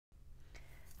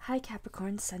Hi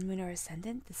Capricorn, Sun, Moon, or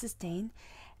Ascendant. This is Dane,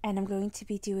 and I'm going to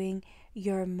be doing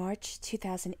your March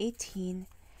 2018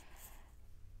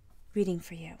 reading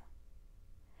for you.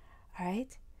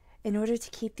 Alright? In order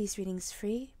to keep these readings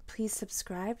free, please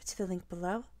subscribe to the link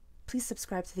below. Please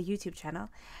subscribe to the YouTube channel.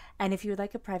 And if you would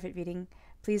like a private reading,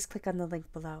 please click on the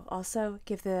link below. Also,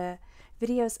 give the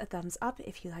videos a thumbs up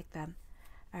if you like them.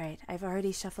 Alright, I've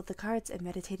already shuffled the cards and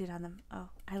meditated on them. Oh,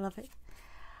 I love it.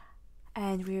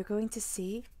 And we are going to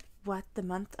see what the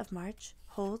month of March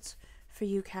holds for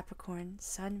you, Capricorn,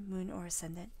 Sun, Moon, or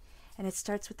Ascendant. And it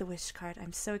starts with the Wish card.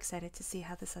 I'm so excited to see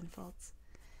how this unfolds.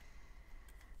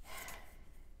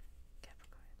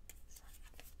 Capricorn, Sun,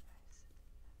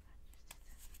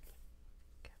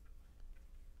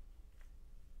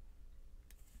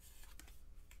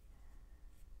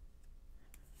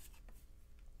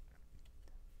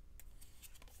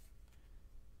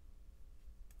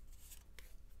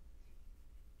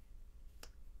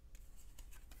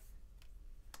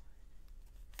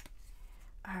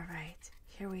 all right,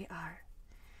 here we are.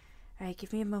 All right,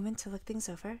 give me a moment to look things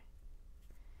over.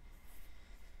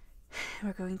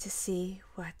 We're going to see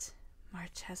what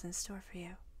March has in store for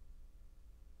you.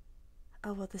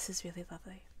 Oh, well, this is really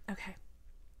lovely. Okay.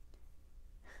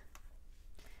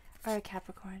 All right,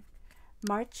 Capricorn.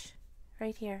 March,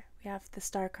 right here, we have the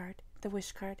Star card, the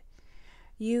Wish card.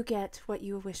 You get what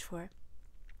you wish for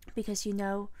because you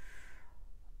know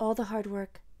all the hard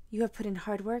work. You have put in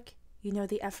hard work. You know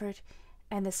the effort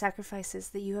and the sacrifices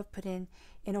that you have put in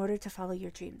order to follow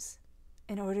your dreams,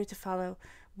 in order to follow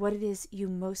what it is you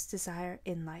most desire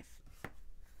in life.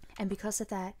 And because of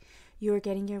that, you are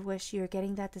getting your wish, you are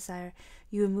getting that desire,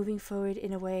 you are moving forward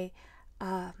in a way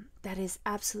that is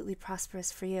absolutely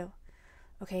prosperous for you,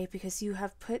 okay? Because you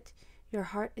have put your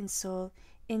heart and soul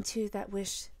into that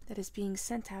wish that is being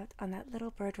sent out on that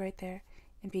little bird right there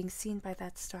and being seen by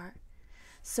that star.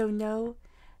 So know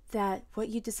that what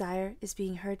you desire is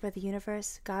being heard by the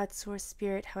universe, God, source,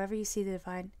 spirit, however you see the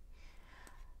divine,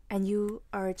 and you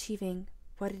are achieving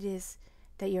what it is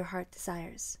that your heart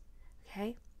desires,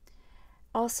 okay?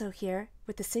 Also here,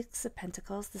 with the Six of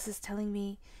Pentacles, this is telling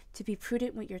me to be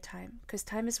prudent with your time, because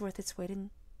time is worth its weight in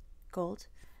gold,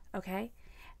 okay?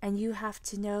 And you have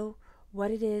to know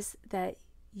what it is that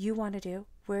you want to do,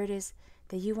 where it is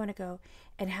that you want to go,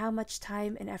 and how much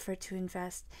time and effort to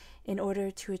invest in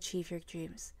order to achieve your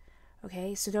dreams.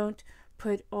 Okay, so don't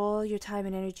put all your time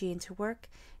and energy into work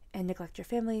and neglect your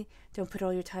family. Don't put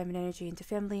all your time and energy into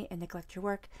family and neglect your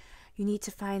work. You need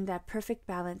to find that perfect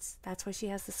balance. That's why she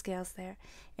has the scales there.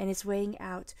 And it's weighing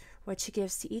out what she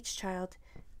gives to each child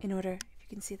in order, if you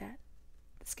can see that,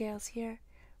 the scales here,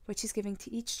 what she's giving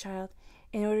to each child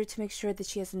in order to make sure that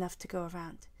she has enough to go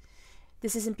around.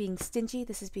 This isn't being stingy,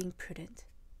 this is being prudent.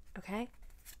 Okay?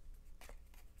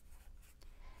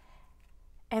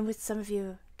 And with some of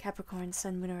you, Capricorn,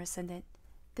 Sun, Moon, or Ascendant,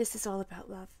 this is all about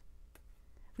love.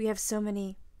 We have so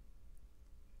many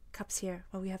cups here.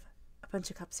 Well, we have a bunch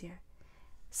of cups here.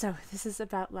 So this is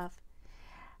about love.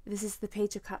 This is the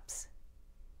Page of Cups.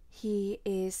 He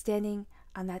is standing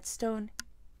on that stone.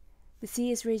 The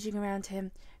sea is raging around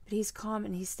him, but he's calm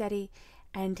and he's steady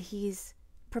and he's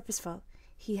purposeful.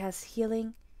 He has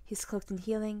healing. He's cloaked in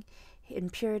healing,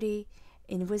 in purity,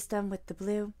 in wisdom with the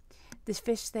blue. This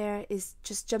fish there is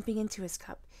just jumping into his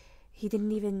cup. He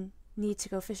didn't even need to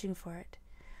go fishing for it.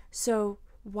 So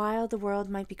while the world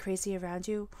might be crazy around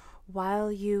you,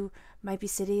 while you might be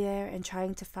sitting there and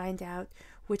trying to find out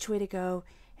which way to go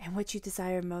and what you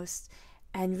desire most,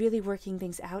 and really working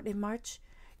things out in March,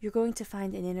 you're going to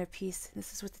find an inner peace.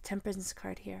 This is with the Temperance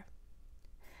card here.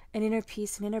 An inner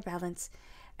peace, an inner balance,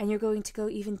 and you're going to go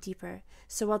even deeper.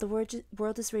 So while the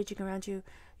world is raging around you,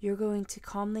 you're going to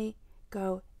calmly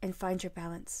go and find your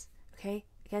balance, okay?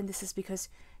 Again, this is because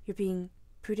you're being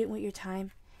prudent with your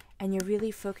time and you're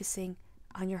really focusing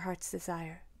on your heart's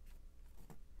desire.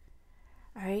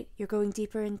 All right? You're going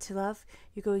deeper into love.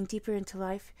 You're going deeper into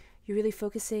life. You're really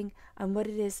focusing on what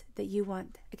it is that you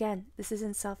want. Again, this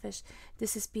isn't selfish.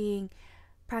 This is being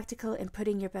practical and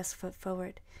putting your best foot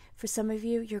forward. For some of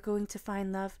you, you're going to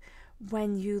find love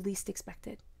when you least expect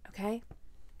it, okay?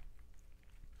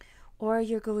 Or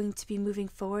you're going to be moving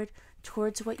forward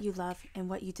towards what you love and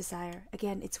what you desire.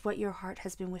 Again, it's what your heart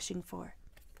has been wishing for.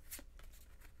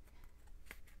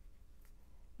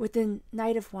 With the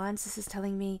Knight of Wands, this is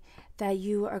telling me that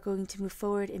you are going to move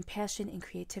forward in passion and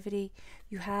creativity.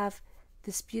 You have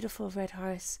this beautiful red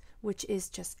horse, which is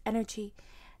just energy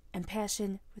and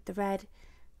passion with the red,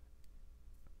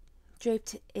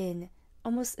 draped in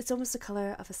it's almost the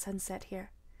color of a sunset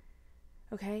here.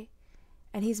 Okay?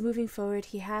 And he's moving forward.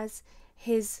 He has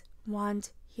his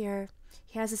wand here.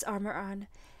 He has his armor on.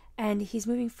 And he's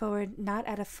moving forward not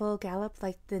at a full gallop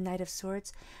like the Knight of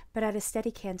Swords, but at a steady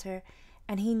canter.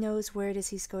 And he knows where it is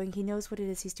he's going. He knows what it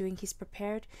is he's doing. He's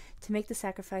prepared to make the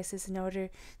sacrifices in order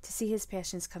to see his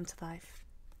passions come to life.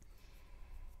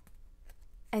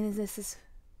 And this is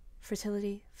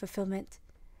fertility, fulfillment,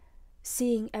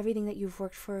 seeing everything that you've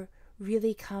worked for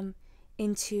really come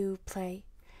into play,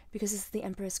 because this is the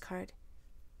Empress card.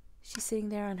 She's sitting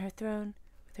there on her throne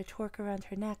with her torque around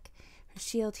her neck, her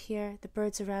shield here, the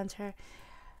birds around her.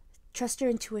 Trust your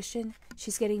intuition.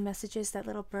 She's getting messages, that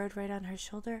little bird right on her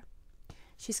shoulder.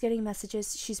 She's getting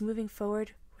messages. She's moving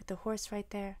forward with the horse right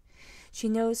there. She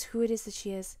knows who it is that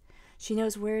she is. She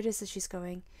knows where it is that she's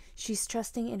going. She's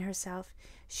trusting in herself.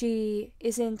 She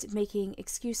isn't making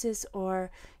excuses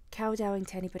or kowtowing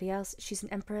to anybody else. She's an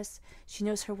empress. She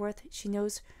knows her worth. She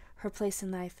knows her place in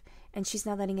life. And she's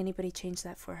not letting anybody change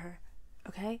that for her.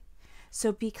 Okay?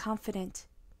 So be confident,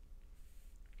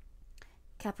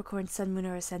 Capricorn, Sun, Moon,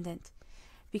 or Ascendant,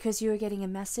 because you are getting a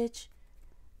message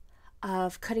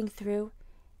of cutting through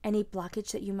any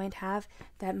blockage that you might have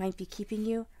that might be keeping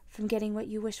you from getting what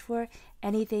you wish for.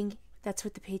 Anything that's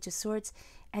with the Page of Swords,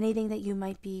 anything that you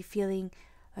might be feeling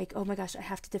like, oh my gosh, I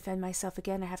have to defend myself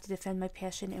again, I have to defend my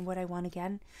passion and what I want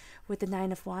again. With the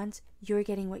Nine of Wands, you're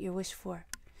getting what you wish for.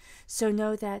 So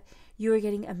know that you are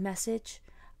getting a message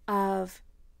of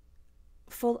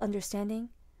full understanding,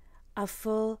 of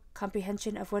full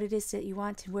comprehension of what it is that you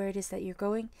want and where it is that you're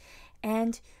going,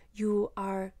 and you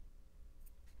are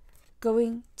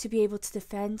going to be able to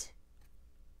defend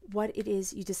what it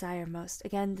is you desire most.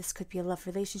 Again, this could be a love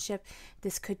relationship.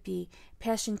 This could be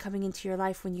passion coming into your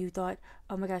life when you thought,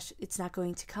 oh my gosh, it's not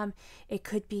going to come. It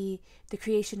could be the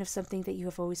creation of something that you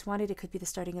have always wanted. It could be the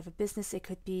starting of a business. It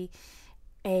could be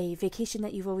a vacation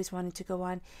that you've always wanted to go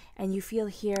on. And you feel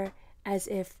here as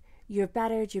if you're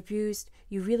battered, you're bruised,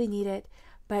 you really need it,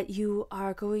 but you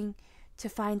are going to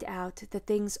find out that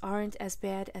things aren't as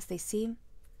bad as they seem,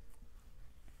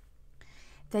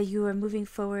 that you are moving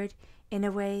forward in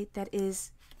a way that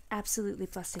is absolutely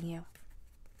blessing you.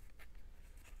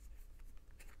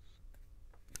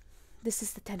 This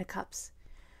is the Ten of Cups.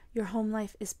 Your home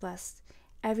life is blessed.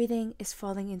 Everything is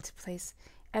falling into place.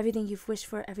 Everything you've wished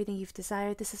for, everything you've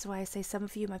desired. This is why I say some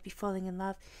of you might be falling in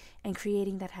love and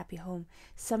creating that happy home.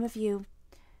 Some of you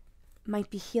might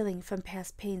be healing from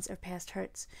past pains or past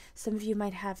hurts. Some of you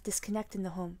might have disconnect in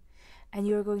the home. And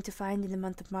you are going to find in the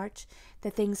month of March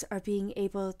that things are being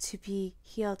able to be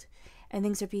healed and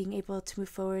things are being able to move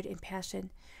forward in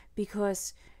passion,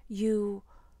 because you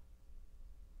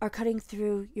are cutting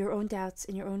through your own doubts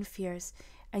and your own fears,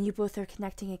 and you both are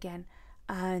connecting again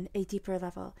on a deeper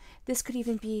level. This could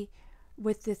even be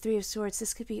with the Three of Swords.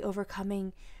 This could be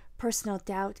overcoming personal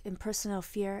doubt and personal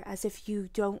fear, as if you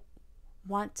don't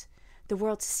want the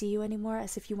world to see you anymore,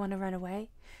 as if you want to run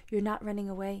away. You're not running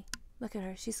away. Look at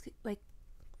her.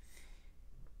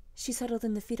 She's huddled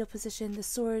in the fetal position. The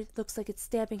sword looks like it's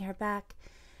stabbing her back.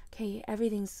 Okay,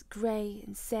 everything's gray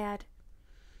and sad.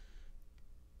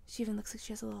 She even looks like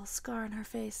she has a little scar on her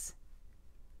face.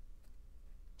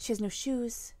 She has no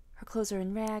shoes. Her clothes are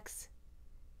in rags.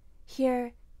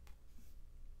 Here,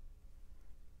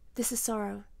 this is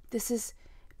sorrow. This is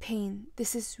pain.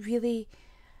 This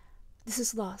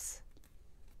is loss.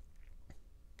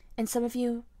 And some of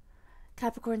you,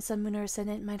 Capricorn, Sun, Moon, or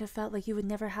Ascendant, might have felt like you would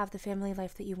never have the family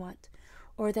life that you want,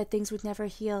 or that things would never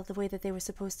heal the way that they were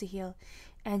supposed to heal,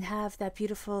 and have that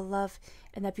beautiful love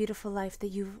and that beautiful life that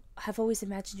you have always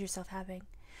imagined yourself having.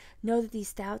 Know that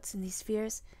these doubts and these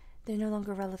fears, they're no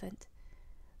longer relevant.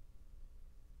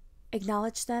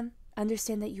 Acknowledge them.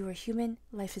 Understand that you are human.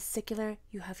 Life is secular.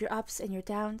 You have your ups and your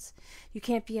downs. You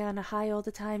can't be on a high all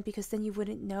the time, because then you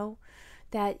wouldn't know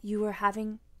that you were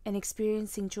having and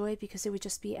experiencing joy, because it would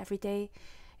just be every day.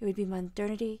 It would be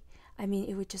modernity. I mean,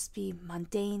 it would just be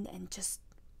mundane and just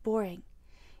boring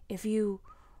if you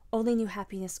only knew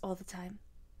happiness all the time.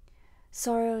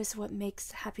 Sorrow is what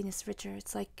makes happiness richer.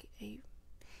 It's like a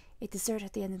dessert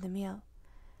at the end of the meal.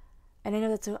 And I know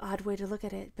that's an odd way to look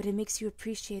at it, but it makes you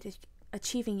appreciate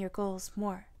achieving your goals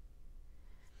more.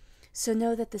 So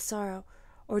know that the sorrow,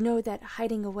 or know that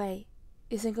hiding away,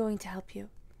 isn't going to help you.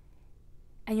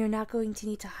 And you're not going to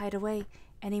need to hide away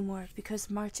anymore, because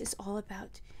March is all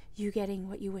about you getting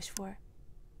what you wish for.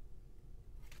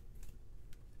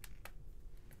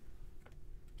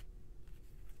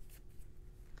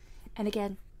 And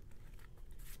again,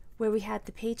 where we had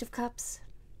the Page of Cups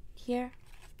here,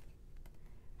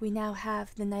 we now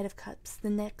have the Knight of Cups, the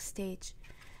next stage.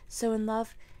 So in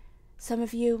love, some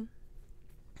of you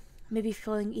may be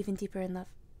falling even deeper in love.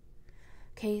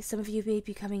 Okay, some of you may be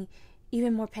becoming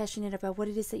even more passionate about what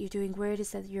it is that you're doing, where it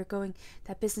is that you're going,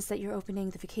 that business that you're opening,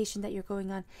 the vacation that you're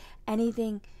going on,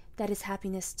 anything that is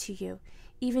happiness to you.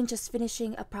 Even just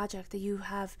finishing a project that you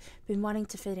have been wanting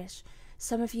to finish.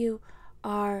 Some of you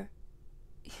are,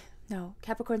 no,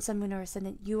 Capricorn, Sun, Moon, or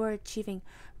Ascendant, you are achieving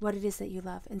what it is that you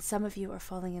love, and some of you are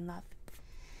falling in love.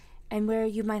 And where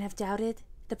you might have doubted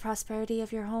the prosperity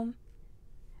of your home,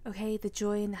 okay, the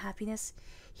joy and the happiness,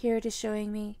 here it is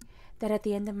showing me that at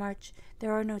the end of March,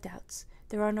 there are no doubts,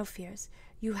 there are no fears.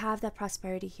 You have that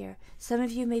prosperity here. Some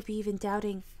of you may be even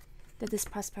doubting that this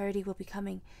prosperity will be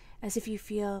coming, as if you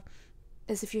feel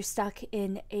as if you're stuck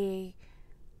in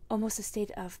almost a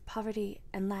state of poverty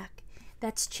and lack.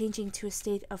 That's changing to a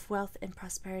state of wealth and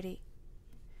prosperity.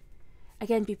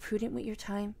 Again, be prudent with your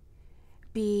time.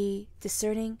 Be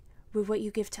discerning with what you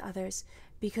give to others,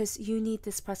 because you need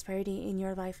this prosperity in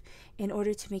your life in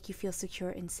order to make you feel secure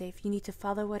and safe. You need to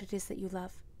follow what it is that you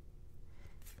love.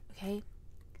 Okay?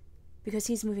 Because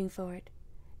he's moving forward.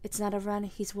 It's not a run.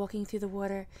 He's walking through the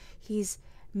water. He's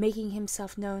making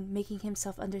himself known, making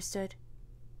himself understood.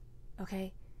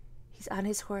 Okay? He's on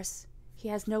his horse. He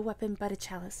has no weapon but a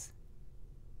chalice.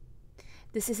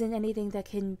 This isn't anything that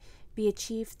can be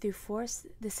achieved through force.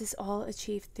 This is all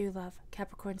achieved through love.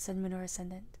 Capricorn, Sun, Moon, or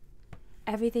Ascendant.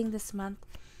 Everything this month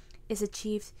is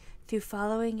achieved through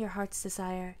following your heart's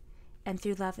desire and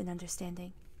through love and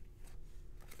understanding.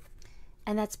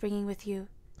 And that's bringing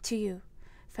to you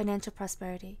financial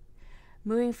prosperity.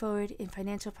 Moving forward in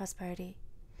financial prosperity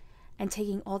and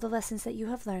taking all the lessons that you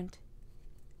have learned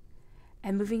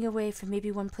and moving away from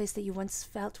maybe one place that you once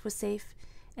felt was safe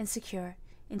and secure,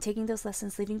 and taking those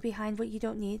lessons, leaving behind what you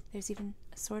don't need. There's even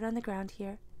a sword on the ground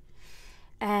here.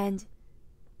 And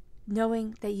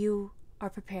knowing that you are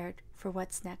prepared for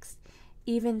what's next,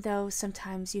 even though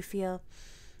sometimes you feel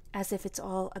as if it's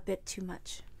all a bit too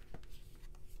much.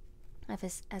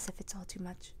 As if it's all too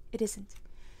much. It isn't.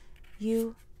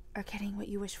 You are getting what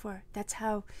you wish for. That's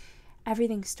how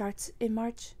everything starts in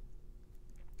March.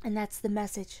 And that's the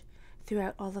message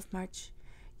throughout all of March.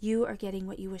 You are getting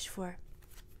what you wish for.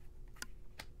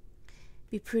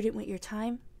 Be prudent with your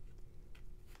time.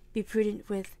 Be prudent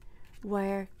with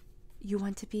where you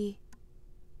want to be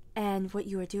and what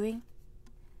you are doing.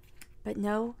 But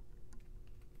know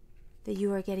that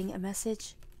you are getting a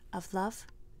message of love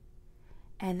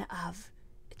and of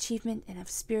achievement and of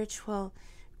spiritual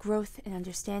growth and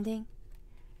understanding.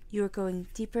 You are going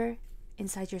deeper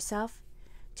inside yourself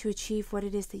to achieve what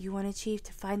it is that you want to achieve,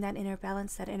 to find that inner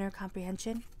balance, that inner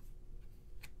comprehension.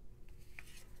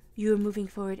 You are moving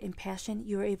forward in passion.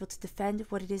 You are able to defend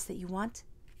what it is that you want.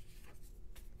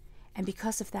 And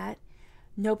because of that,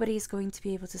 nobody is going to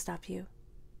be able to stop you.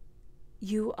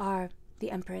 You are the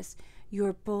Empress. You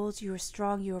are bold, you are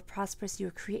strong, you are prosperous, you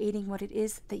are creating what it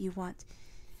is that you want.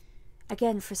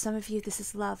 Again, for some of you, this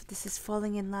is love. This is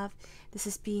falling in love. This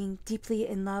is being deeply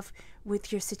in love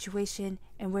with your situation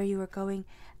and where you are going.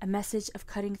 A message of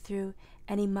cutting through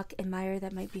any muck and mire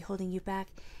that might be holding you back.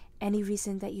 Any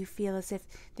reason that you feel as if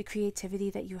the creativity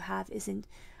that you have isn't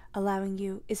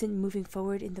moving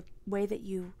forward in the way that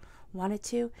you want it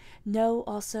to. Know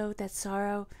also that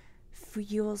sorrow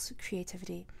fuels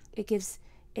creativity. It gives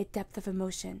it depth of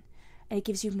emotion, and it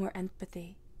gives you more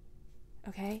empathy.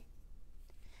 Okay?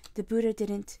 The Buddha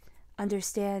didn't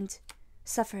understand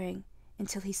suffering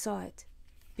until he saw it,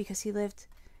 because he lived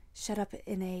shut up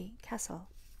in a castle.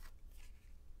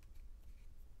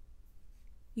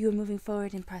 You are moving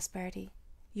forward in prosperity.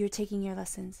 You are taking your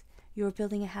lessons. You are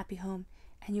building a happy home,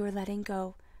 and you are letting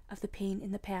go of the pain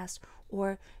in the past,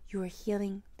 or you are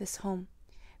healing this home,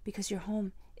 because your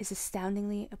home is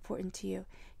astoundingly important to you.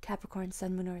 Capricorn,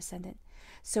 Sun, Moon, or Ascendant.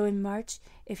 So in March,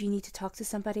 if you need to talk to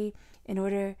somebody in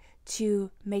order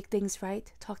to make things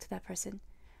right, talk to that person.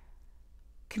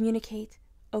 Communicate,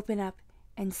 open up,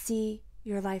 and see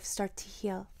your life start to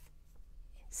heal.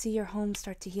 See your home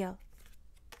start to heal.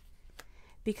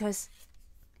 Because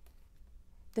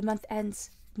the month ends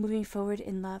moving forward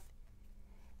in love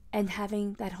and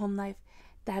having that home life,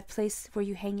 that place where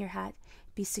you hang your hat,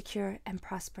 be secure and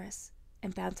prosperous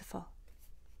and bountiful.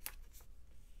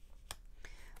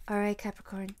 Alright,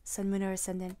 Capricorn, Sun, Moon, or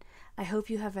Ascendant, I hope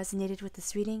you have resonated with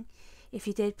this reading. If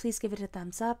you did, please give it a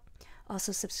thumbs up.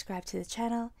 Also subscribe to the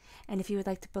channel. And if you would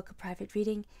like to book a private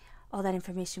reading, all that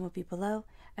information will be below.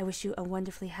 I wish you a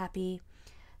wonderfully happy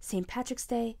St. Patrick's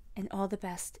Day and all the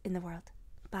best in the world.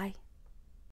 Bye.